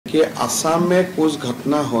कि असम में कुछ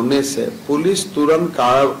घटना होने से पुलिस तुरंत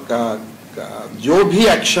जो भी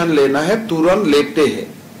एक्शन लेना है तुरंत लेते हैं,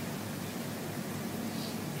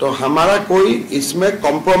 तो हमारा कोई इसमें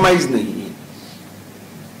कॉम्प्रोमाइज नहीं है।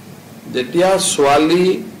 जेतिया स्वाली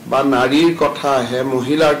बा नारीर कथा है,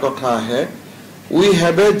 महिलार कथा है, we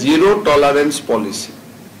have a zero tolerance policy.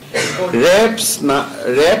 Rapes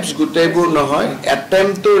gutebur nohoy,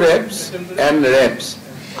 attempt to rapes and rapes.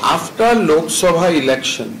 After Lok Sabha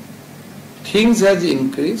election, things has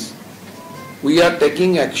increased. We are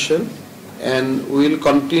taking action and we will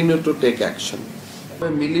continue to take action. A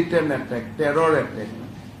militant attack, terror attack.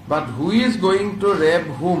 But who is going to rape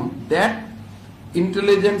whom? That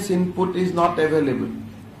intelligence input is not available.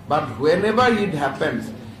 But whenever it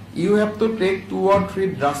happens, you have to take 2 or 3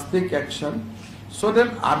 drastic action so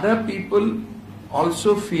that other people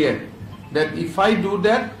also fear that if I do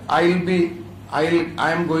that, I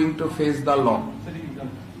am going to face the law.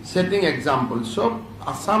 Setting examples. So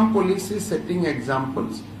Assam police is setting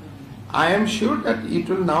examples. I am sure that it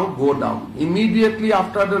will now go down. Immediately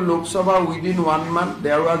after the Lok Sabha, within 1 month,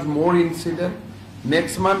 there was more incident.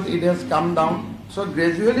 Next month it has come down. So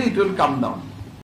gradually it will come down.